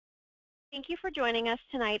Thank you for joining us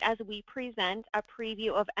tonight as we present a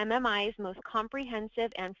preview of MMI's most comprehensive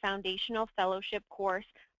and foundational fellowship course,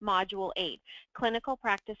 Module 8, Clinical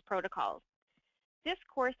Practice Protocols. This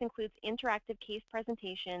course includes interactive case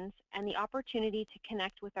presentations and the opportunity to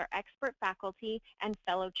connect with our expert faculty and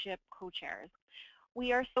fellowship co-chairs.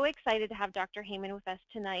 We are so excited to have Dr. Heyman with us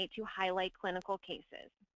tonight to highlight clinical cases.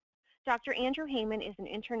 Dr. Andrew Heyman is an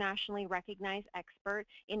internationally recognized expert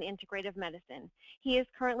in integrative medicine. He is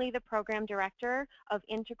currently the Program Director of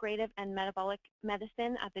Integrative and Metabolic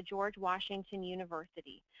Medicine at the George Washington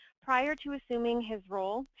University. Prior to assuming his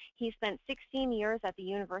role, he spent 16 years at the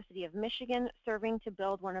University of Michigan, serving to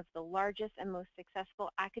build one of the largest and most successful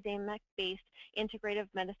academic-based integrative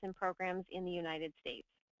medicine programs in the United States.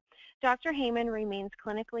 Dr. Heyman remains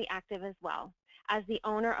clinically active as well, as the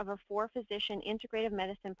owner of a 4-physician integrative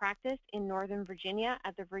medicine practice in Northern Virginia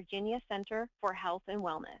at the Virginia Center for Health and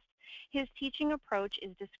Wellness. His teaching approach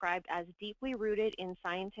is described as deeply rooted in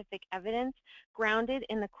scientific evidence, grounded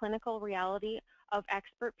in the clinical reality of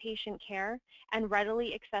expert patient care, and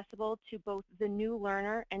readily accessible to both the new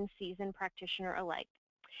learner and seasoned practitioner alike.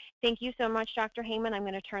 Thank you so much, Dr. Heyman. I'm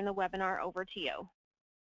going to turn the webinar over to you.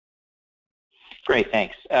 Great,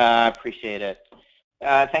 thanks. Appreciate it.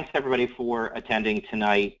 Thanks everybody for attending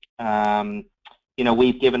tonight.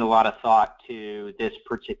 We've given a lot of thought to this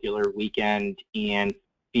particular weekend and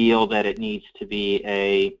feel that it needs to be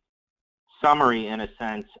a summary, in a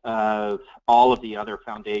sense, of all of the other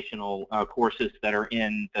foundational courses that are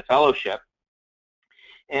in the fellowship,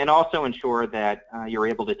 and also ensure that you're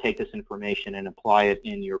able to take this information and apply it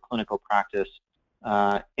in your clinical practice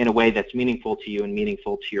in a way that's meaningful to you and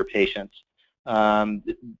meaningful to your patients.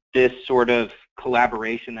 This sort of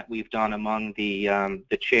collaboration that we've done among the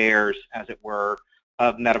chairs, as it were,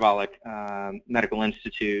 of Metabolic Medical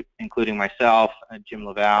Institute, including myself, Jim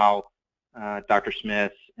Laval, Dr.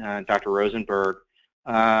 Smith, Dr. Rosenberg,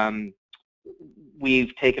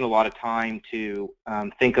 we've taken a lot of time to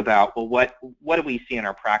think about, well, what do we see in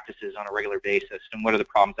our practices on a regular basis, and what are the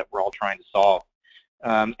problems that we're all trying to solve?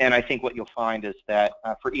 And I think what you'll find is that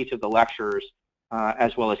for each of the lectures,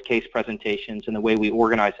 as well as case presentations and the way we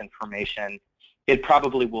organize information, it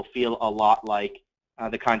probably will feel a lot like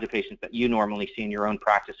the kinds of patients that you normally see in your own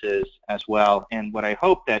practices as well. And what I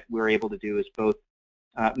hope that we're able to do is both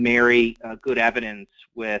marry good evidence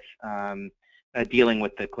with dealing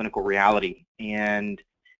with the clinical reality. And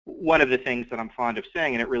one of the things that I'm fond of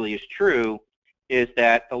saying, and it really is true, is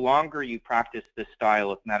that the longer you practice this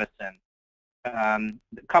style of medicine, a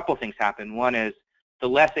couple of things happen. One is the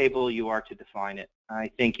less able you are to define it. I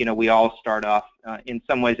think, we all start off in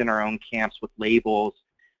some ways in our own camps with labels.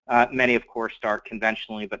 Many, of course, start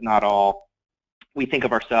conventionally, but not all. We think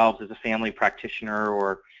of ourselves as a family practitioner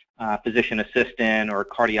or physician assistant or a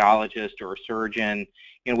cardiologist or a surgeon.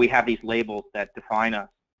 We have these labels that define us.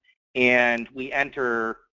 And we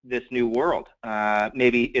enter this new world.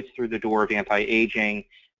 Maybe it's through the door of anti-aging.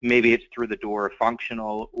 Maybe it's through the door of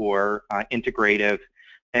functional or integrative.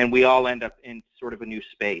 And we all end up in sort of a new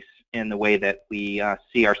space in the way that we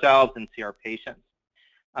see ourselves and see our patients.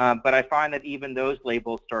 But I find that even those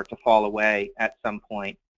labels start to fall away at some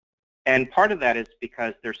point. And part of that is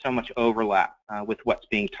because there's so much overlap with what's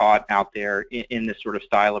being taught out there in this sort of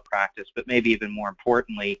style of practice. But maybe even more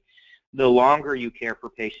importantly, the longer you care for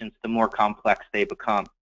patients, the more complex they become.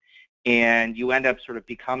 And you end up sort of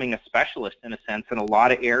becoming a specialist, in a sense, in a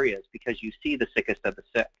lot of areas because you see the sickest of the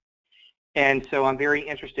sick. And so I'm very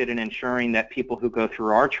interested in ensuring that people who go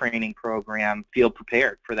through our training program feel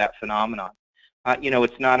prepared for that phenomenon.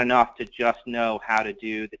 It's not enough to just know how to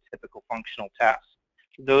do the typical functional tests.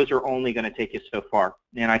 Those are only going to take you so far.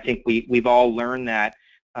 And I think we've all learned that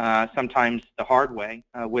sometimes the hard way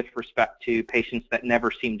with respect to patients that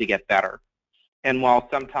never seem to get better. And while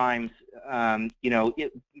sometimes,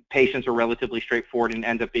 patients are relatively straightforward and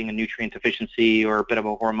end up being a nutrient deficiency or a bit of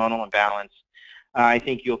a hormonal imbalance, I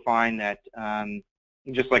think you'll find that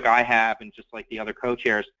just like I have and just like the other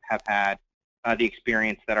co-chairs have had, the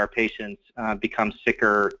experience that our patients become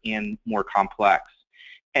sicker and more complex.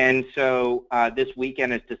 And so this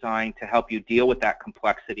weekend is designed to help you deal with that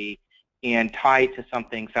complexity and tie it to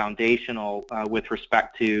something foundational with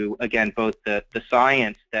respect to, again, both the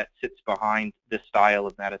science that sits behind this style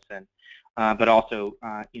of medicine, but also,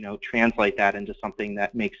 translate that into something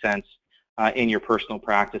that makes sense in your personal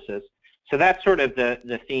practices. So that's sort of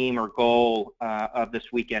the theme or goal of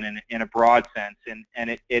this weekend in a broad sense,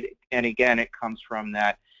 and again it comes from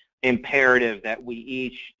that imperative that we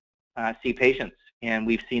each see patients, and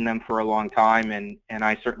we've seen them for a long time, and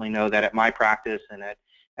I certainly know that at my practice and at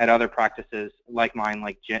other practices like mine,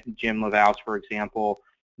 like Jim Laval's, for example,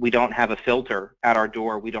 We don't have a filter at our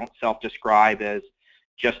door. We don't self-describe as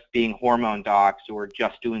just being hormone docs or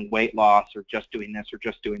just doing weight loss or just doing this or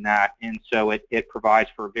just doing that. And so it provides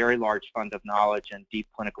for a very large fund of knowledge and deep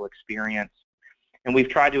clinical experience. And we've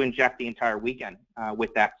tried to inject the entire weekend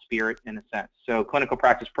with that spirit in a sense. So clinical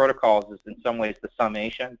practice protocols is in some ways the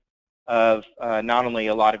summation of not only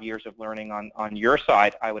a lot of years of learning on your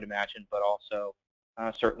side, I would imagine, but also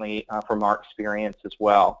certainly from our experience as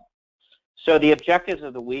well. So the objectives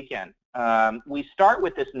of the weekend. We start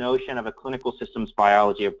with this notion of a clinical systems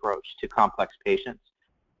biology approach to complex patients.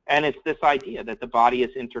 And it's this idea that the body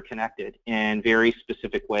is interconnected in very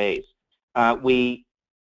specific ways. We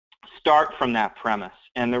start from that premise.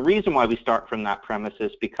 And the reason why we start from that premise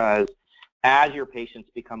is because as your patients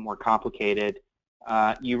become more complicated,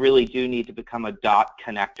 you really do need to become a dot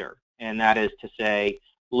connector. And that is to say,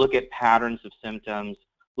 look at patterns of symptoms,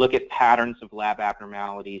 look at patterns of lab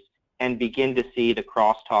abnormalities, and begin to see the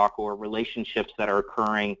crosstalk or relationships that are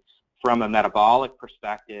occurring from a metabolic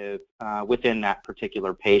perspective within that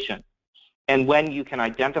particular patient. And when you can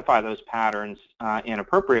identify those patterns in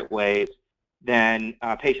appropriate ways, then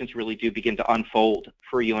patients really do begin to unfold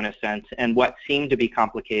for you in a sense, and what seemed to be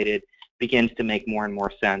complicated begins to make more and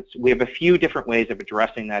more sense. We have a few different ways of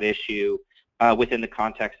addressing that issue within the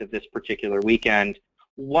context of this particular weekend.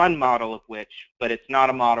 One model of which, but it's not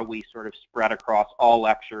a model we sort of spread across all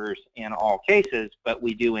lectures in all cases, but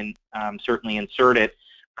we do certainly insert it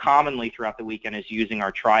commonly throughout the weekend, is using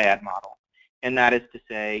our triad model. And that is to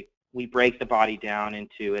say, we break the body down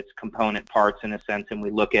into its component parts in a sense, and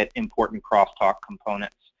we look at important crosstalk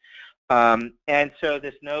components. And so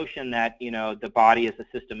this notion that, you know, the body is a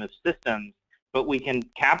system of systems, but we can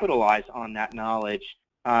capitalize on that knowledge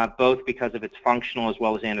both because of its functional as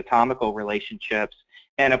well as anatomical relationships,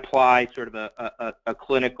 and apply sort of a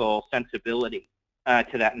clinical sensibility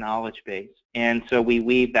to that knowledge base. And so we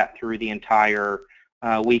weave that through the entire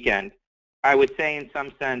weekend. I would say in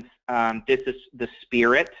some sense this is the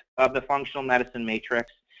spirit of the functional medicine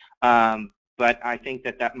matrix, but I think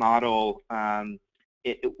that model,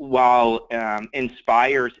 while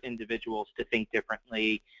inspires individuals to think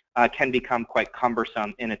differently, can become quite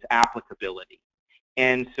cumbersome in its applicability.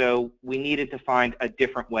 And so we needed to find a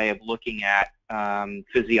different way of looking at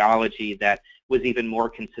physiology that was even more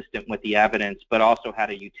consistent with the evidence, but also had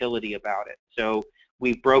a utility about it. So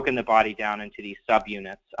we've broken the body down into these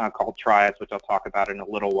subunits called triads, which I'll talk about in a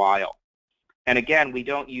little while. And again, we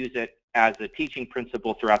don't use it as a teaching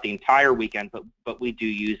principle throughout the entire weekend, but we do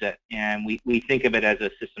use it, and we think of it as a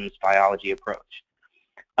systems biology approach.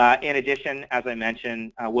 In addition, as I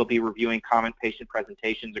mentioned, we'll be reviewing common patient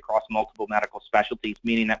presentations across multiple medical specialties,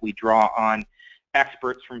 meaning that we draw on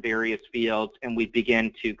experts from various fields, and we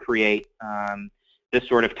begin to create this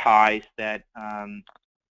sort of ties that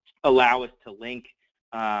allow us to link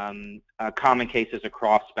common cases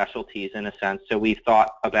across specialties in a sense. So we've thought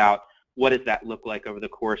about what does that look like over the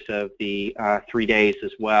course of the 3 days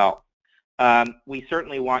as well. We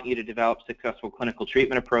certainly want you to develop successful clinical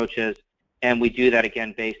treatment approaches, and we do that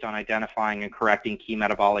again based on identifying and correcting key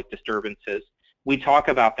metabolic disturbances. We talk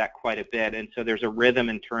about that quite a bit, and so there's a rhythm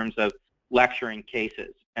in terms of lecturing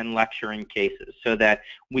cases so that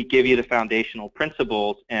we give you the foundational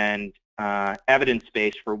principles and evidence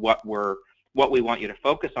base for what we want you to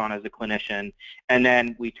focus on as a clinician, and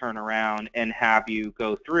then we turn around and have you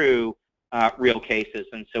go through real cases.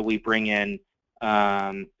 And so we bring in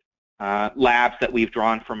labs that we've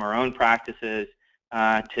drawn from our own practices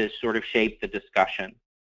to sort of shape the discussion.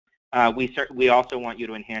 We also want you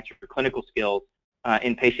to enhance your clinical skills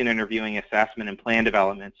in patient interviewing, assessment, and plan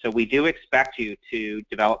development. So we do expect you to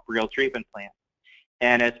develop real treatment plans,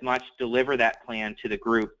 and as much deliver that plan to the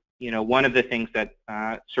group. You know, one of the things that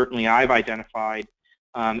certainly I've identified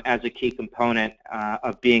as a key component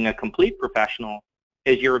of being a complete professional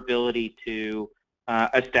is your ability to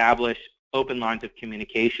establish open lines of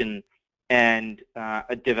communication and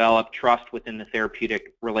develop trust within the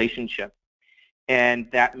therapeutic relationship. And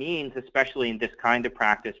that means, especially in this kind of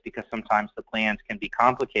practice, because sometimes the plans can be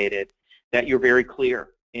complicated, that you're very clear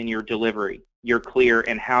in your delivery. You're clear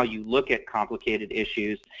in how you look at complicated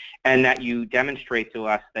issues, and that you demonstrate to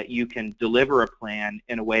us that you can deliver a plan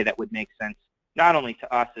in a way that would make sense not only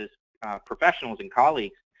to us as professionals and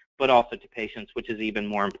colleagues, but also to patients, which is even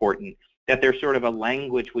more important. That there's sort of a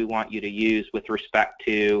language we want you to use with respect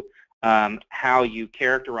to how you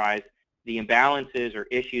characterize the imbalances or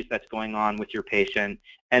issues that's going on with your patient,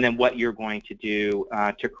 and then what you're going to do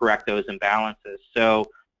to correct those imbalances. So,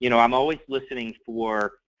 you know, I'm always listening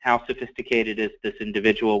for how sophisticated is this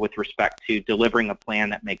individual with respect to delivering a plan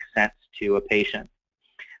that makes sense to a patient.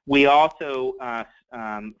 We also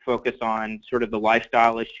focus on sort of the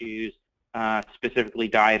lifestyle issues, specifically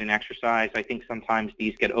diet and exercise. I think sometimes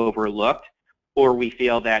these get overlooked, or we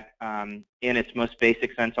feel that in its most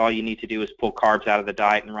basic sense, all you need to do is pull carbs out of the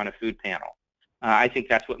diet and run a food panel. I think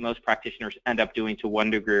that's what most practitioners end up doing to one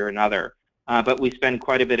degree or another. But we spend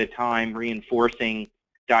quite a bit of time reinforcing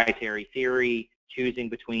dietary theory, choosing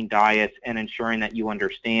between diets, and ensuring that you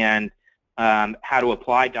understand how to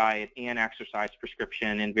apply diet and exercise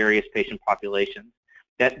prescription in various patient populations.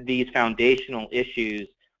 That these foundational issues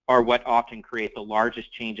are what often create the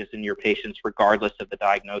largest changes in your patients regardless of the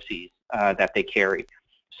diagnoses that they carry.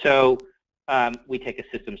 So we take a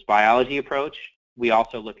systems biology approach. We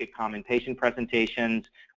also look at common patient presentations.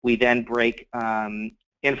 We then break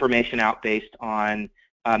information out based on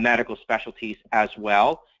medical specialties as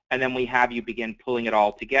well. And then we have you begin pulling it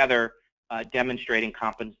all together, demonstrating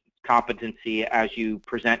competency as you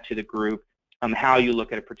present to the group, how you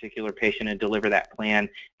look at a particular patient and deliver that plan.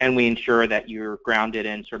 And we ensure that you're grounded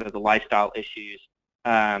in sort of the lifestyle issues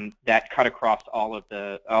that cut across all of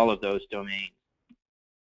those domains.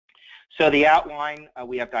 So the outline,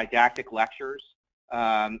 we have didactic lectures,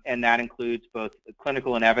 and that includes both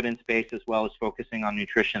clinical and evidence-based as well as focusing on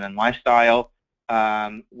nutrition and lifestyle.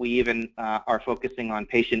 We even are focusing on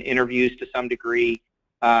patient interviews to some degree.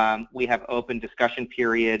 We have open discussion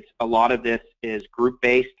periods. A lot of this is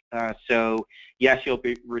group-based, so yes, you'll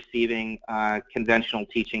be receiving conventional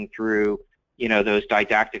teaching through, those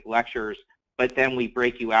didactic lectures, but then we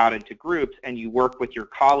break you out into groups and you work with your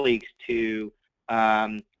colleagues to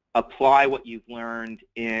apply what you've learned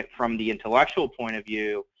from the intellectual point of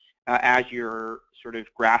view as you're sort of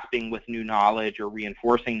grasping with new knowledge or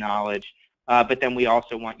reinforcing knowledge, but then we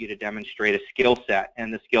also want you to demonstrate a skill set,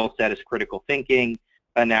 and the skill set is critical thinking,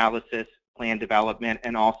 analysis, plan development,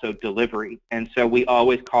 and also delivery. And so we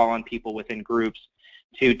always call on people within groups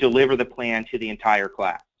to deliver the plan to the entire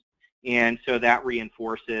class. And so that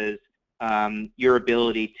reinforces your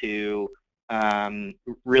ability to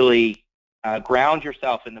really ground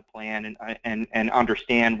yourself in the plan and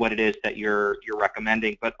understand what it is that you're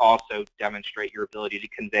recommending, but also demonstrate your ability to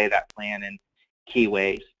convey that plan in key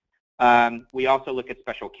ways. We also look at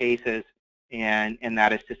special cases, and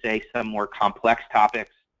that is to say some more complex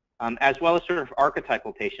topics, as well as sort of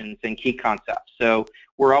archetypal patients and key concepts. So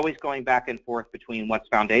we're always going back and forth between what's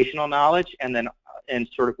foundational knowledge and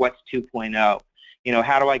sort of what's 2.0.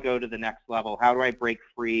 How do I go to the next level? How do I break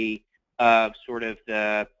free of sort of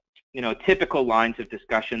the typical lines of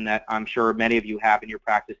discussion that I'm sure many of you have in your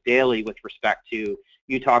practice daily with respect to,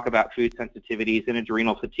 you talk about food sensitivities and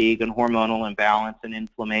adrenal fatigue and hormonal imbalance and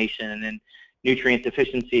inflammation and nutrient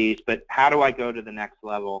deficiencies, but how do I go to the next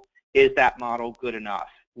level? Is that model good enough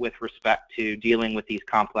with respect to dealing with these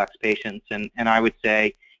complex patients? And I would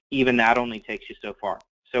say even that only takes you so far.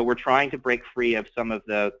 So we're trying to break free of some of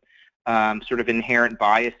the sort of inherent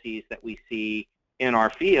biases that we see in our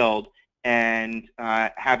field and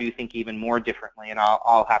have you think even more differently. And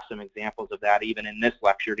I'll have some examples of that even in this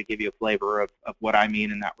lecture to give you a flavor of what I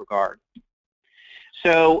mean in that regard.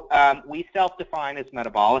 So we self-define as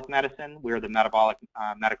metabolic medicine. We're the Metabolic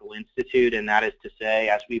Medical Institute, and that is to say,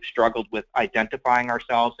 as we've struggled with identifying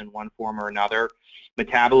ourselves in one form or another,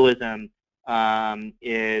 metabolism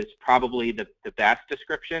is probably the best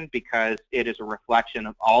description because it is a reflection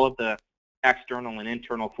of all of the external and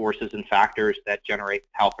internal forces and factors that generate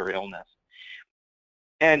health or illness.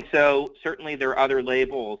 And so certainly there are other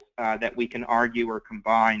labels that we can argue or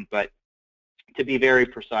combine, but to be very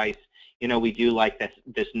precise, we do like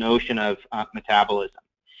this notion of metabolism.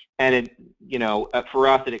 And it, for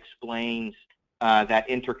us, it explains that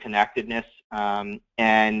interconnectedness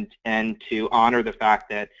and to honor the fact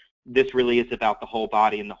that this really is about the whole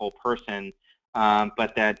body and the whole person,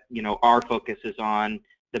 but that our focus is on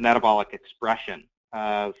the metabolic expression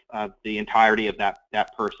of the entirety of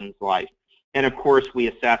that person's life. And of course, we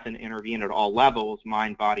assess and intervene at all levels,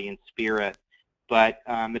 mind, body, and spirit. But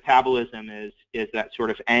metabolism is that sort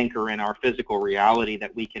of anchor in our physical reality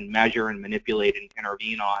that we can measure and manipulate and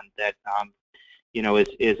intervene on that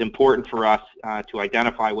is important for us to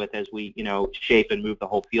identify with as we shape and move the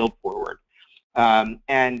whole field forward.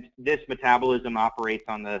 And this metabolism operates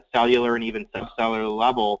on the cellular and even subcellular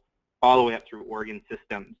level all the way up through organ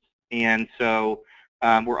systems. And so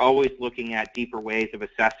we're always looking at deeper ways of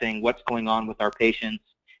assessing what's going on with our patients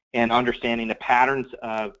and understanding the patterns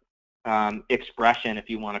of expression, if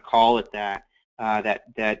you want to call it that,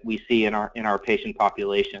 that we see in our patient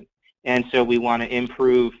population. And so we want to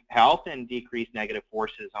improve health and decrease negative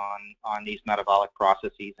forces on these metabolic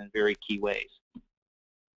processes in very key ways.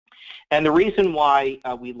 And the reason why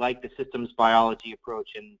we like the systems biology approach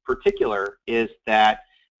in particular is that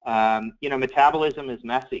Metabolism is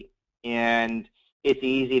messy, and it's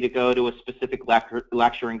easy to go to a specific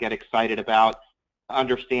lecture and get excited about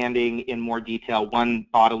understanding in more detail one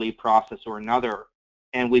bodily process or another.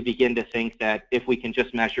 And we begin to think that if we can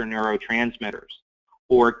just measure neurotransmitters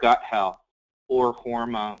or gut health or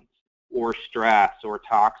hormones or stress or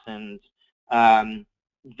toxins,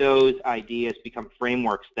 those ideas become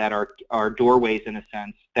frameworks that are doorways, in a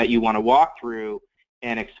sense, that you want to walk through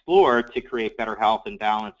and explore to create better health and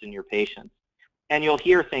balance in your patients. And you'll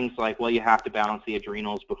hear things like, well, you have to balance the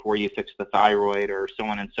adrenals before you fix the thyroid, or so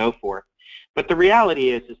on and so forth. But the reality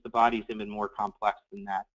is the body's even more complex than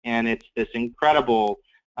that. And it's this incredible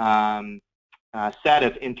set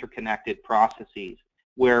of interconnected processes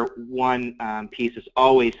where one piece is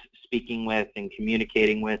always speaking with and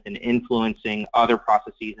communicating with and influencing other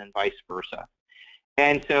processes and vice versa.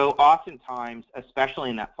 And so oftentimes, especially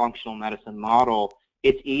in that functional medicine model,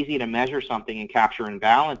 it's easy to measure something and capture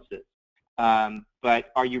imbalances.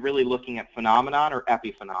 But are you really looking at phenomenon or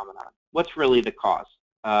epiphenomenon? What's really the cause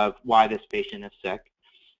of why this patient is sick,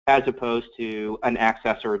 as opposed to an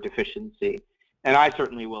excess or a deficiency? And I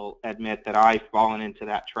certainly will admit that I've fallen into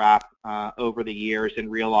that trap over the years and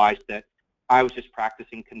realized that I was just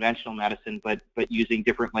practicing conventional medicine, but using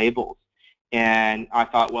different labels. And I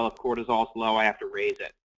thought, well, if cortisol's low, I have to raise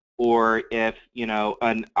it. Or if,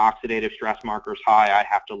 an oxidative stress marker is high, I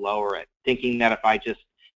have to lower it, thinking that if I just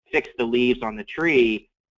fix the leaves on the tree,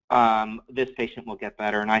 this patient will get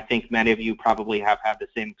better. And I think many of you probably have had the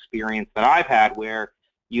same experience that I've had, where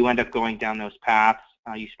you end up going down those paths.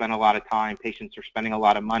 You spend a lot of time, patients are spending a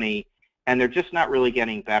lot of money, and they're just not really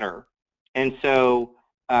getting better. And so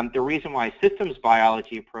the reason why a systems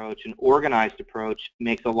biology approach, an organized approach,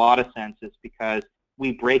 makes a lot of sense is because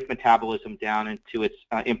we break metabolism down into its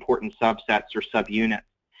important subsets or subunits.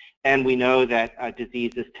 And we know that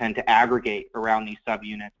diseases tend to aggregate around these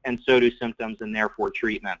subunits, and so do symptoms and therefore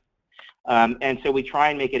treatment. And so we try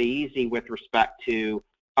and make it easy with respect to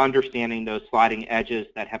understanding those sliding edges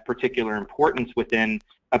that have particular importance within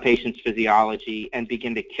a patient's physiology, and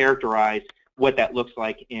begin to characterize what that looks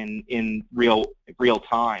like in real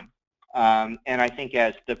time. And I think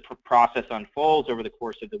as the process unfolds over the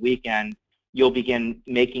course of the weekend, you'll begin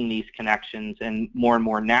making these connections in more and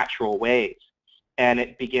more natural ways. And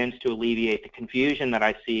it begins to alleviate the confusion that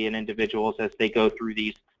I see in individuals as they go through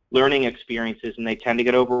these learning experiences, and they tend to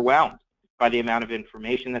get overwhelmed by the amount of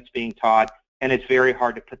information that's being taught, and it's very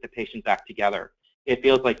hard to put the patient back together. It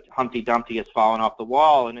feels like Humpty Dumpty has fallen off the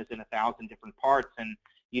wall and is in 1,000 different parts, and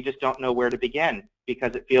you just don't know where to begin,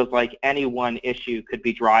 because it feels like any one issue could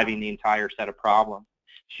be driving the entire set of problems.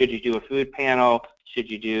 Should you do a food panel?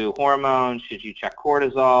 Should you do hormones? Should you check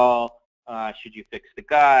cortisol? Should you fix the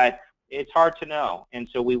gut? It's hard to know, and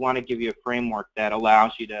so we want to give you a framework that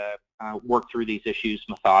allows you to work through these issues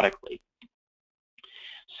methodically.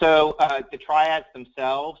 So the triads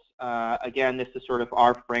themselves, again, this is sort of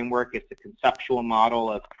our framework. It's a conceptual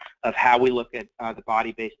model of how we look at the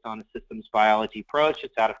body based on a systems biology approach.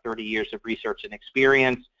 It's out of 30 years of research and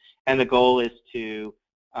experience, and the goal is to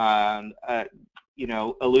elucidate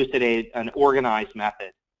an organized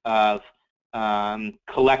method of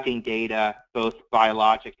collecting data, both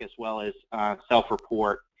biologic as well as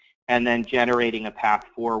self-report, and then generating a path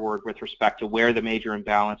forward with respect to where the major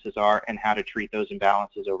imbalances are and how to treat those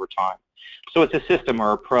imbalances over time. So it's a system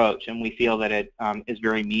or approach, and we feel that it is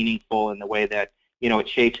very meaningful in the way that it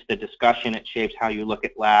shapes the discussion, it shapes how you look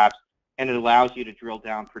at labs, and it allows you to drill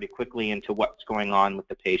down pretty quickly into what's going on with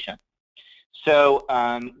the patient. So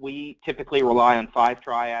we typically rely on 5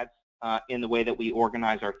 triads in the way that we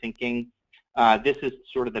organize our thinking. This is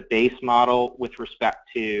sort of the base model with respect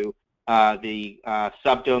to the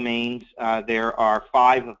subdomains. There are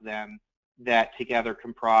 5 of them that together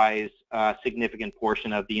comprise a significant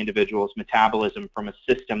portion of the individual's metabolism from a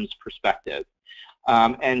systems perspective.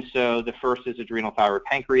 And so the first is adrenal, thyroid,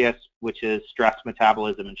 pancreas, which is stress,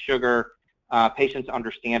 metabolism, and sugar. Patients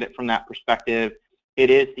understand it from that perspective. It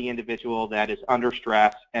is the individual that is under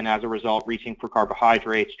stress and as a result reaching for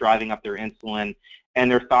carbohydrates, driving up their insulin, and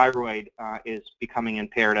their thyroid is becoming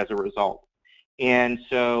impaired as a result. And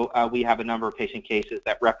so we have a number of patient cases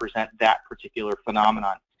that represent that particular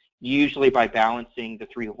phenomenon, usually by balancing the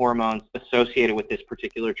 3 hormones associated with this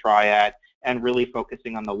particular triad and really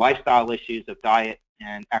focusing on the lifestyle issues of diet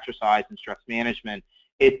and exercise and stress management.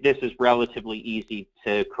 This is relatively easy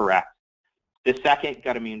to correct. The second,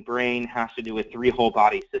 gut, immune, brain, has to do with 3 whole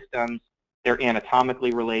body systems. They're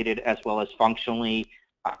anatomically related as well as functionally.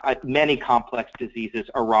 Many complex diseases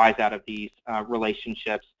arise out of these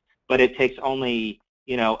relationships, but it takes only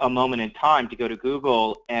a moment in time to go to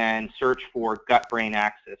Google and search for gut-brain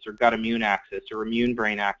axis or gut-immune axis or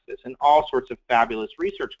immune-brain axis, and all sorts of fabulous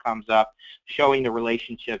research comes up showing the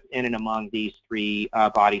relationship in and among these three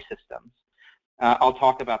body systems. I'll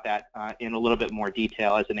talk about that in a little bit more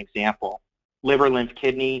detail as an example. Liver, lymph,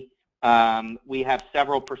 kidney, we have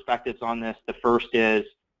several perspectives on this. The first is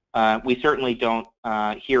we certainly don't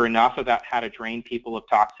hear enough about how to drain people of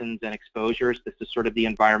toxins and exposures. This is sort of the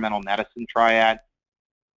environmental medicine triad.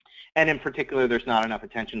 And in particular, there's not enough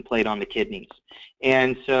attention played on the kidneys.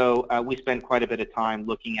 And so we spend quite a bit of time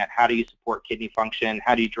looking at how do you support kidney function,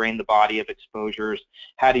 how do you drain the body of exposures,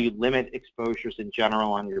 how do you limit exposures in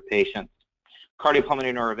general on your patients.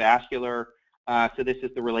 Cardiopulmonary neurovascular, so this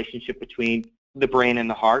is the relationship between the brain and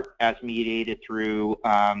the heart as mediated through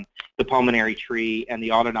the pulmonary tree and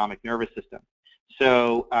the autonomic nervous system.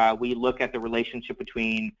 So we look at the relationship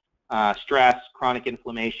between stress, chronic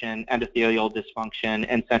inflammation, endothelial dysfunction,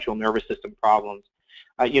 and central nervous system problems.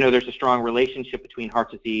 There's a strong relationship between heart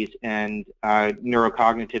disease and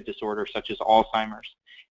neurocognitive disorders such as Alzheimer's.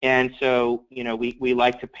 And so, we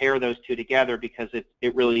like to pair those two together because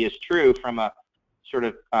it really is true from a sort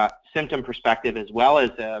of symptom perspective as well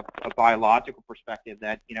as a biological perspective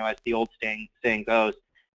that, as the old saying goes,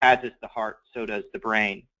 as is the heart, so does the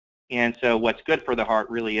brain. And so what's good for the heart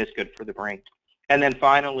really is good for the brain. And then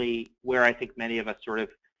finally, where I think many of us sort of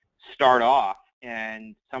start off,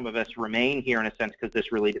 and some of us remain here in a sense because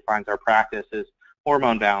this really defines our practice, is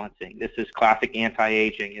hormone balancing. This is classic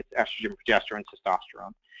anti-aging. It's estrogen, progesterone,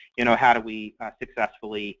 testosterone. How do we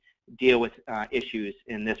successfully deal with issues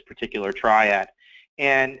in this particular triad?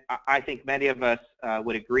 And I think many of us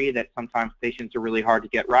would agree that sometimes patients are really hard to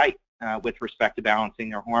get right with respect to balancing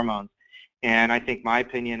their hormones. And I think my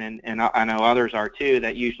opinion, and I know others are too,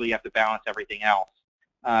 that usually you have to balance everything else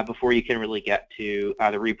before you can really get to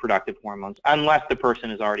the reproductive hormones, unless the person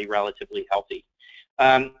is already relatively healthy.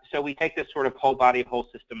 So we take this sort of whole body, whole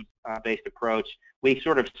system based approach. We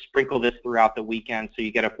sort of sprinkle this throughout the weekend so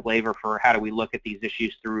you get a flavor for how do we look at these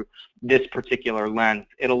issues through this particular lens.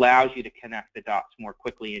 It allows you to connect the dots more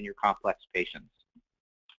quickly in your complex patients.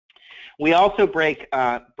 We also break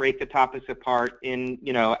the topics apart in,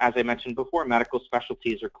 as I mentioned before, medical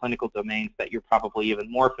specialties or clinical domains that you're probably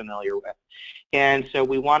even more familiar with. And so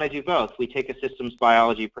we want to do both. We take a systems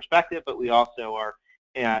biology perspective, but we also are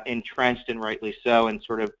entrenched, and rightly so, in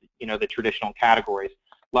sort of, the traditional categories.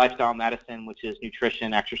 Lifestyle medicine, which is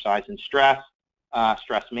nutrition, exercise, and stress,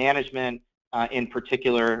 stress management. In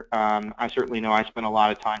particular, I certainly know I spend a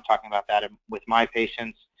lot of time talking about that with my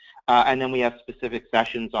patients. And then we have specific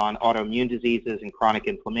sessions on autoimmune diseases and chronic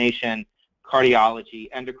inflammation, cardiology,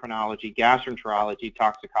 endocrinology, gastroenterology,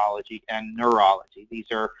 toxicology, and neurology. These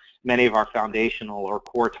are many of our foundational or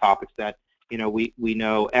core topics that we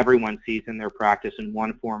know everyone sees in their practice in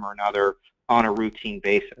one form or another on a routine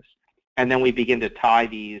basis. And then we begin to tie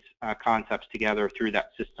these concepts together through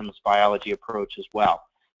that systems biology approach as well.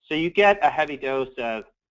 So you get a heavy dose of,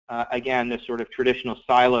 again, this sort of traditional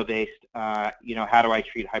silo-based, how do I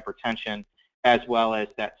treat hypertension, as well as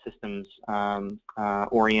that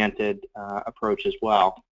systems-oriented approach as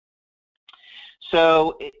well.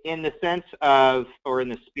 So in the sense of, or in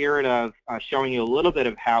the spirit of showing you a little bit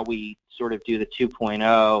of how we sort of do the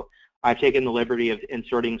 2.0, I've taken the liberty of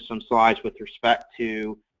inserting some slides with respect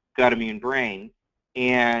to gut immune brain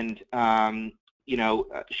and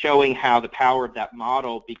showing how the power of that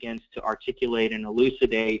model begins to articulate and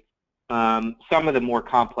elucidate some of the more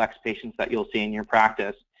complex patients that you'll see in your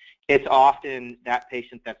practice. It's often that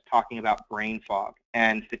patient that's talking about brain fog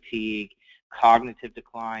and fatigue, cognitive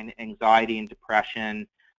decline, anxiety and depression,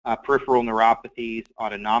 peripheral neuropathies,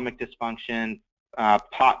 autonomic dysfunction,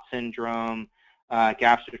 POT syndrome,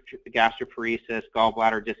 gastroparesis,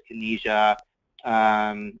 gallbladder dyskinesia,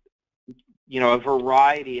 a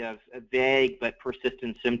variety of vague but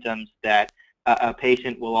persistent symptoms that a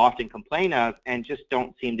patient will often complain of and just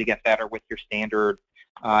don't seem to get better with your standard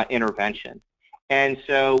intervention. And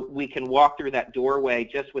so we can walk through that doorway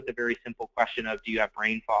just with a very simple question of, do you have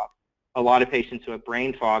brain fog? A lot of patients who have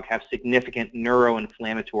brain fog have significant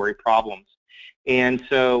neuroinflammatory problems. And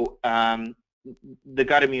so the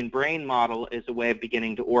gut immune brain model is a way of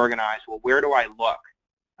beginning to organize, well, where do I look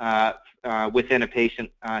within a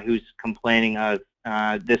patient who's complaining of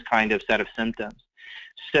this kind of set of symptoms?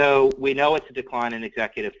 So we know it's a decline in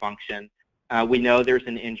executive function. We know there's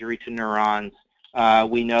an injury to neurons.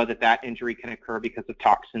 We know that injury can occur because of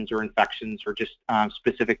toxins or infections or just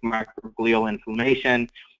specific microglial inflammation.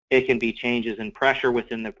 It can be changes in pressure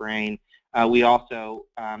within the brain. We also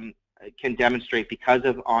can demonstrate, because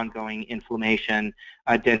of ongoing inflammation,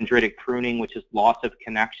 dendritic pruning, which is loss of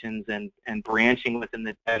connections and branching within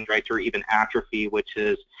the dendrites, or even atrophy, which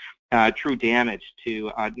is true damage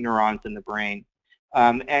to neurons in the brain.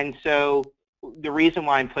 And so the reason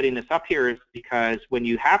why I'm putting this up here is because when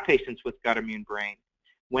you have patients with gut immune brain,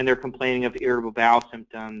 when they're complaining of irritable bowel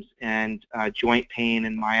symptoms and joint pain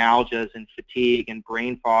and myalgias and fatigue and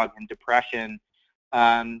brain fog and depression,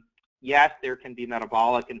 yes, there can be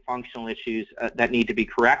metabolic and functional issues that need to be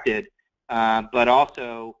corrected, but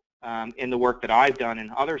also in the work that I've done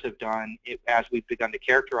and others have done, as we've begun to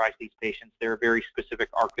characterize these patients, there are very specific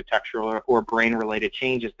architectural or brain-related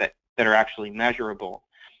changes that are actually measurable.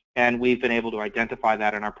 And we've been able to identify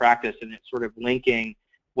that in our practice, and it's sort of linking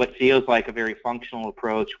what feels like a very functional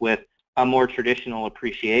approach with a more traditional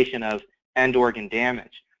appreciation of end organ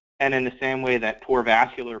damage. And in the same way that poor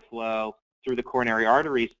vascular flow through the coronary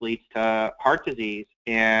arteries leads to heart disease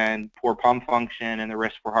and poor pump function and the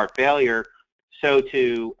risk for heart failure, so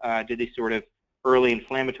too do these sort of early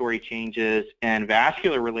inflammatory changes and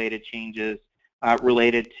vascular-related changes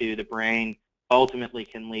related to the brain ultimately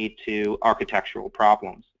can lead to architectural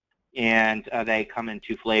problems. And they come in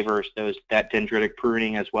two flavors, that dendritic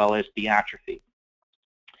pruning as well as the atrophy.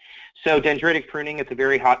 So dendritic pruning is a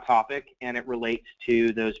very hot topic, and it relates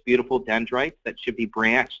to those beautiful dendrites that should be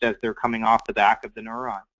branched as they're coming off the back of the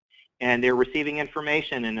neuron. And they're receiving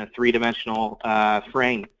information in a three-dimensional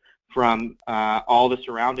frame from all the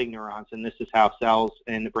surrounding neurons, and this is how cells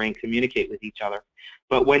in the brain communicate with each other.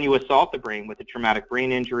 But when you assault the brain with a traumatic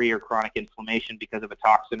brain injury or chronic inflammation because of a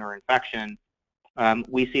toxin or infection,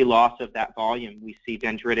 we see loss of that volume. We see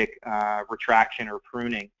dendritic retraction or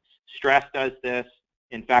pruning. Stress does this,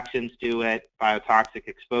 infections do it, biotoxic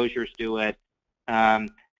exposures do it.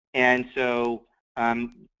 And so,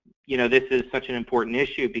 you know, this is such an important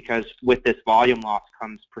issue because with this volume loss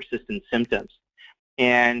comes persistent symptoms.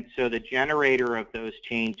 And so the generator of those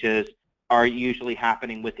changes are usually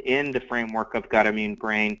happening within the framework of gut immune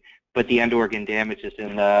brain, but the end organ damage is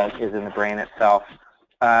in the brain itself.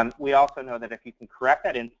 We also know that if you can correct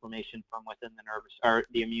that inflammation from within the nervous or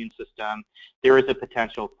the immune system, there is a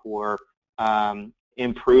potential for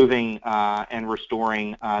improving and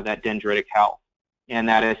restoring that dendritic health. And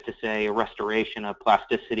that is to say a restoration of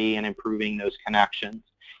plasticity and improving those connections.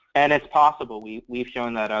 And it's possible. We've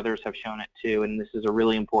shown that, others have shown it too, and this is a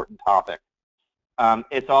really important topic.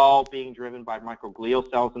 It's all being driven by microglial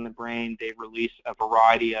cells in the brain. They release a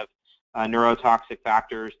variety of neurotoxic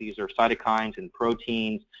factors. These are cytokines and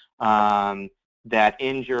proteins that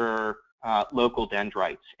injure local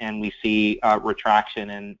dendrites, and we see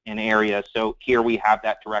retraction in areas. So here we have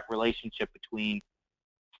that direct relationship between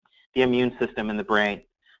the immune system and the brain.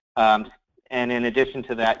 And in addition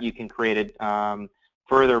to that, you can create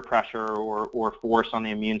further pressure or force on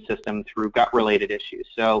the immune system through gut-related issues.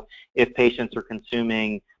 So if patients are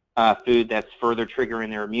consuming food that's further triggering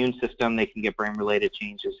their immune system, they can get brain-related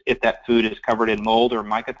changes. If that food is covered in mold or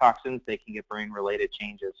mycotoxins, they can get brain-related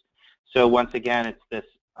changes. So once again, it's this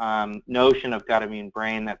notion of gut immune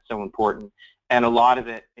brain that's so important. And a lot of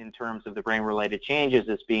it, in terms of the brain-related changes,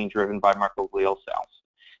 is being driven by microglial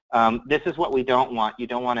cells. This is what we don't want. You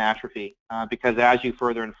don't want atrophy, because as you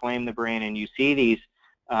further inflame the brain and you see these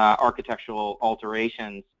architectural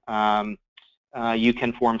alterations, you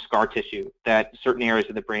can form scar tissue, that certain areas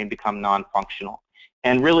of the brain become non-functional.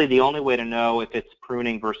 And really the only way to know if it's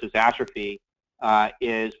pruning versus atrophy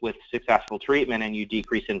is with successful treatment and you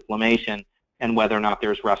decrease inflammation and whether or not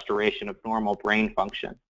there's restoration of normal brain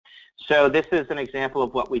function. So this is an example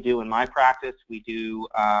of what we do in my practice. We do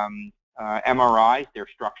MRIs, they're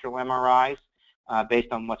structural MRIs,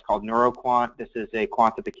 based on what's called neuroquant. This is a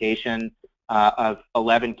quantification of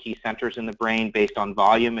 11 key centers in the brain based on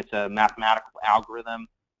volume. It's a mathematical algorithm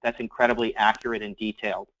that's incredibly accurate and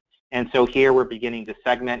detailed. And so here we're beginning to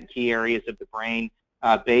segment key areas of the brain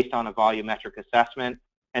based on a volumetric assessment,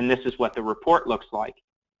 and this is what the report looks like.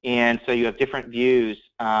 And so you have different views,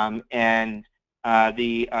 and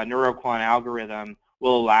the neuroquant algorithm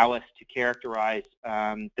will allow us to characterize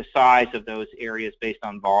the size of those areas based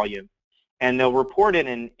on volume. And they'll report it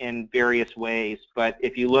in various ways, but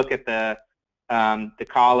if you look at the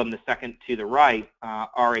column, the second to the right,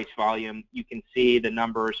 RH volume, you can see the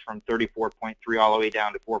numbers from 34.3 all the way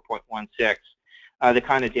down to 4.16. The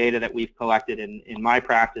kind of data that we've collected in my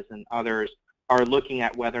practice and others are looking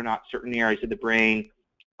at whether or not certain areas of the brain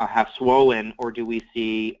have swollen, or do we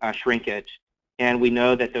see shrinkage. And we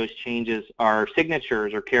know that those changes are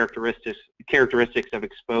signatures or characteristics of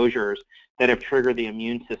exposures that have triggered the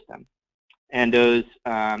immune system. And those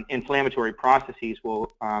inflammatory processes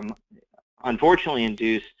will unfortunately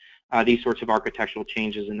induce these sorts of architectural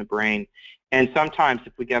changes in the brain. And sometimes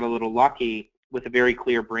if we get a little lucky with a very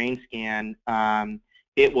clear brain scan,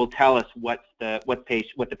 it will tell us what the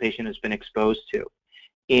patient has been exposed to.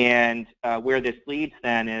 And where this leads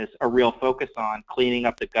then is a real focus on cleaning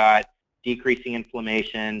up the gut, decreasing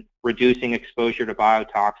inflammation, reducing exposure to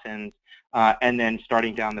biotoxins, and then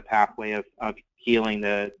starting down the pathway of healing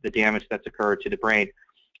the damage that's occurred to the brain.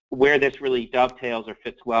 Where this really dovetails or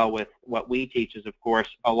fits well with what we teach is, of course,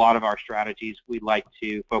 a lot of our strategies we like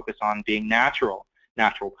to focus on being natural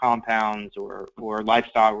compounds or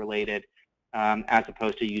lifestyle related, as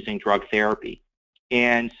opposed to using drug therapy.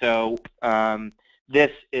 And so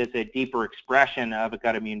this is a deeper expression of a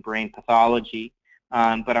gut immune brain pathology,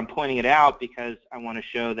 but I'm pointing it out because I want to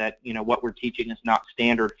show that what we're teaching is not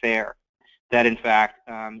standard fare. That in fact,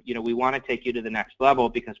 we want to take you to the next level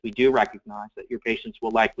because we do recognize that your patients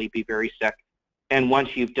will likely be very sick. And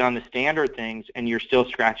once you've done the standard things and you're still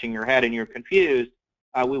scratching your head and you're confused,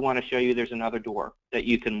 we want to show you there's another door that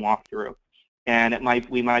you can walk through. And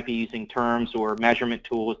we might be using terms or measurement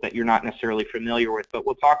tools that you're not necessarily familiar with, but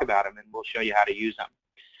we'll talk about them and we'll show you how to use them.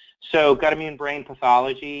 So gut immune brain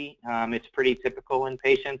pathology, it's pretty typical in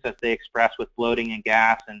patients as they express with bloating and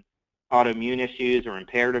gas and autoimmune issues or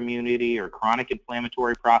impaired immunity or chronic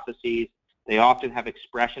inflammatory processes. They often have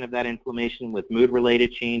expression of that inflammation with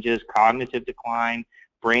mood-related changes, cognitive decline,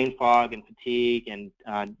 brain fog and fatigue,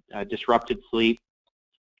 and disrupted sleep.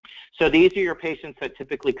 So these are your patients that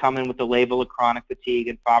typically come in with the label of chronic fatigue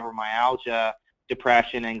and fibromyalgia,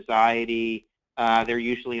 depression, anxiety. They're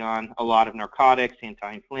usually on a lot of narcotics,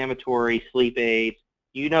 anti-inflammatory, sleep aids.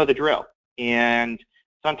 You know the drill. And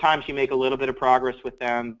sometimes you make a little bit of progress with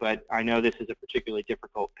them, but I know this is a particularly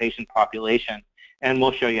difficult patient population, and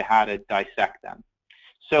we'll show you how to dissect them.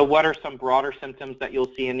 So what are some broader symptoms that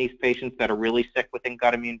you'll see in these patients that are really sick within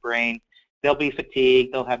gut immune brain? They'll be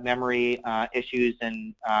fatigued, they'll have memory issues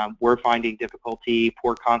and word-finding difficulty,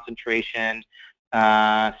 poor concentration,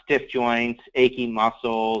 stiff joints, achy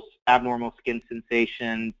muscles, abnormal skin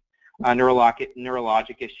sensations,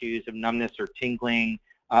 neurologic issues of numbness or tingling,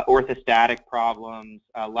 orthostatic problems,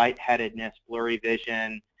 lightheadedness, blurry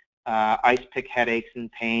vision, ice pick headaches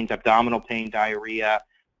and pains, abdominal pain, diarrhea.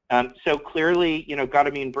 So clearly, gut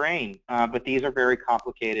immune brain, but these are very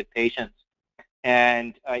complicated patients.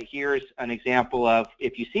 And here's an example of,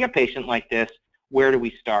 if you see a patient like this, where do we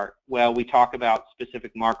start? Well, we talk about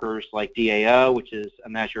specific markers like DAO, which is a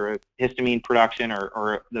measure of histamine production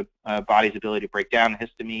or the body's ability to break down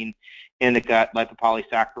histamine in the gut,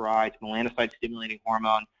 lipopolysaccharides, melanocyte-stimulating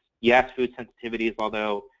hormone. Yes, food sensitivities,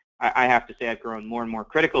 although I have to say I've grown more and more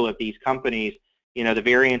critical of these companies. The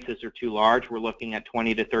variances are too large. We're looking at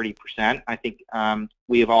 20 to 30%. I think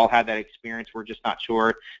we have all had that experience. We're just not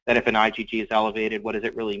sure that if an IgG is elevated, what does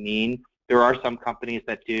it really mean? There are some companies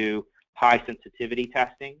that do high sensitivity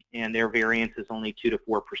testing, and their variance is only 2 to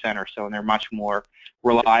 4% or so, and they're much more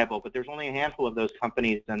reliable. But there's only a handful of those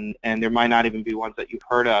companies, and there might not even be ones that you've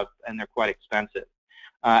heard of, and they're quite expensive.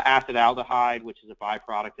 Acetaldehyde, which is a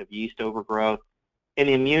byproduct of yeast overgrowth. In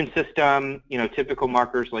the immune system, typical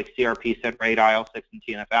markers like CRP, SED8, IL-6, and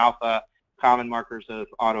TNF-alpha, common markers of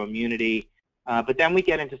autoimmunity. But then we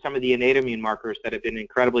get into some of the innate immune markers that have been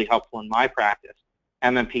incredibly helpful in my practice.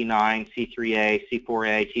 MMP9, C3A,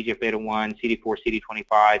 C4A, TGF-beta1, CD4,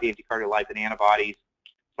 CD25, anticardiolipin antibodies,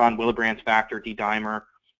 von Willebrand's factor, D-dimer.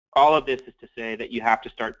 All of this is to say that you have to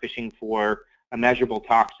start fishing for measurable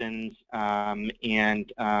toxins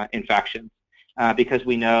and infections. Because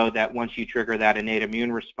we know that once you trigger that innate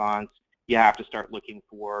immune response, you have to start looking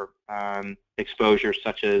for exposures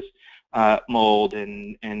such as mold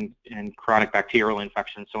and chronic bacterial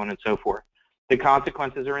infections, so on and so forth. The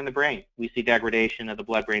consequences are in the brain. We see degradation of the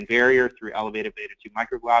blood-brain barrier through elevated beta-2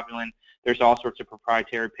 microglobulin. There's all sorts of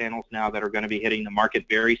proprietary panels now that are going to be hitting the market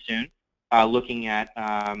very soon, looking at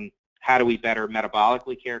how do we better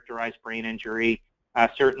metabolically characterize brain injury.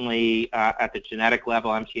 Certainly at the genetic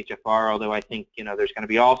level, MTHFR, although I think there's going to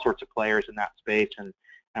be all sorts of players in that space,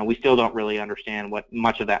 and we still don't really understand what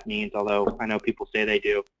much of that means, although I know people say they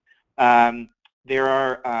do. There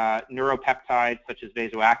are neuropeptides such as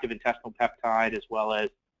vasoactive intestinal peptide, as well as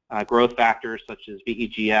growth factors such as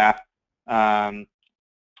VEGF,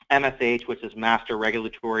 MSH, which is master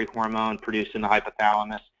regulatory hormone produced in the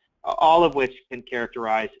hypothalamus, all of which can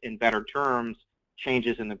characterize in better terms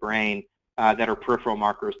changes in the brain that are peripheral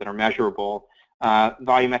markers that are measurable.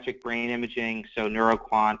 Volumetric brain imaging, so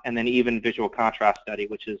neuroquant, and then even visual contrast study,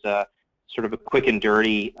 which is a sort of a quick and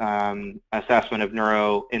dirty assessment of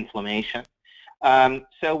neuroinflammation.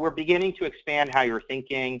 So we're beginning to expand how you're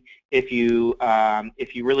thinking. If you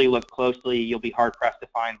really look closely, you'll be hard-pressed to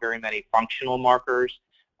find very many functional markers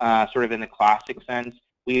sort of in the classic sense.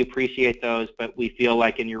 We appreciate those, but we feel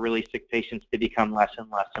like in your really sick patients they become less and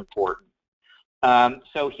less important.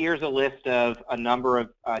 So here's a list of a number of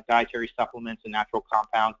dietary supplements and natural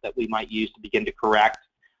compounds that we might use to begin to correct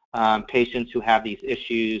patients who have these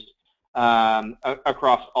issues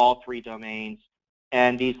across all three domains.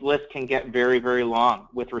 And these lists can get very, very long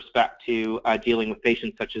with respect to dealing with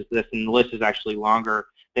patients such as this. And the list is actually longer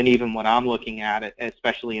than even what I'm looking at,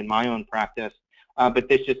 especially in my own practice. But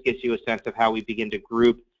this just gives you a sense of how we begin to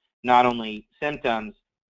group not only symptoms,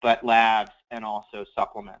 but labs and also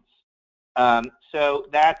supplements. So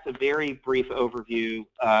that's a very brief overview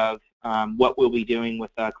of what we'll be doing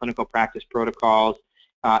with clinical practice protocols.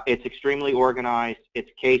 It's extremely organized,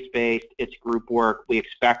 it's case-based, it's group work. We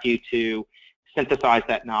expect you to synthesize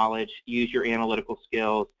that knowledge, use your analytical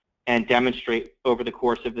skills, and demonstrate over the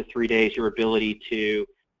course of the 3 days your ability to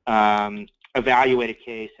evaluate a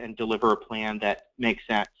case and deliver a plan that makes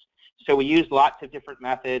sense. So we use lots of different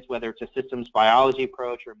methods, whether it's a systems biology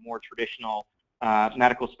approach or more traditional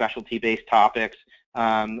medical specialty-based topics.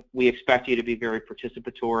 We expect you to be very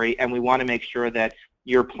participatory, and we want to make sure that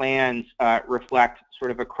your plans reflect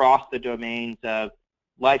sort of across the domains of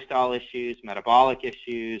lifestyle issues, metabolic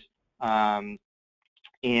issues, and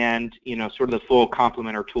sort of the full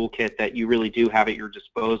complement or toolkit that you really do have at your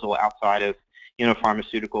disposal outside of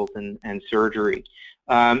pharmaceuticals and surgery.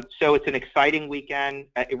 So it's an exciting weekend.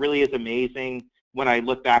 It really is amazing when I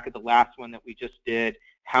look back at the last one that we just did,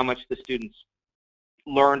 how much the students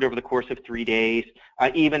learned over the course of 3 days,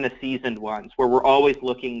 even the seasoned ones, where we're always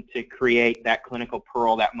looking to create that clinical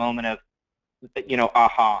pearl, that moment of,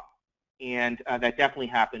 aha. And that definitely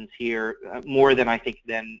happens here more than I think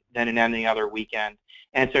than in any other weekend.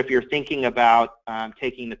 And so if you're thinking about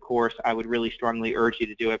taking the course, I would really strongly urge you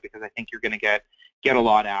to do it because I think you're going to get a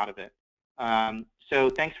lot out of it. So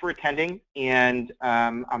thanks for attending, and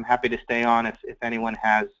I'm happy to stay on if anyone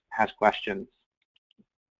has questions.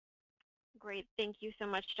 Great. Thank you so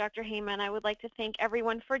much, Dr. Heyman. I would like to thank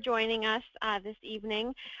everyone for joining us this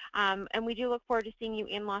evening, and we do look forward to seeing you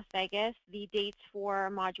in Las Vegas. The dates for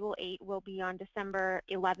Module 8 will be on December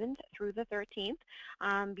 11th through the 13th.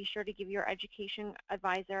 Be sure to give your education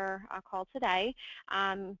advisor a call today.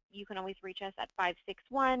 You can always reach us at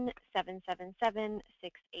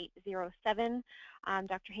 561-777-6807.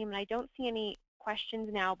 Dr. Heyman, I don't see any questions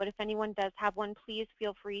now, but if anyone does have one, please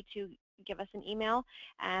feel free to give us an email,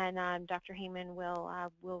 and Dr. Heyman will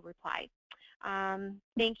reply.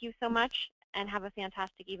 Thank you so much, and have a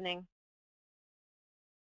fantastic evening.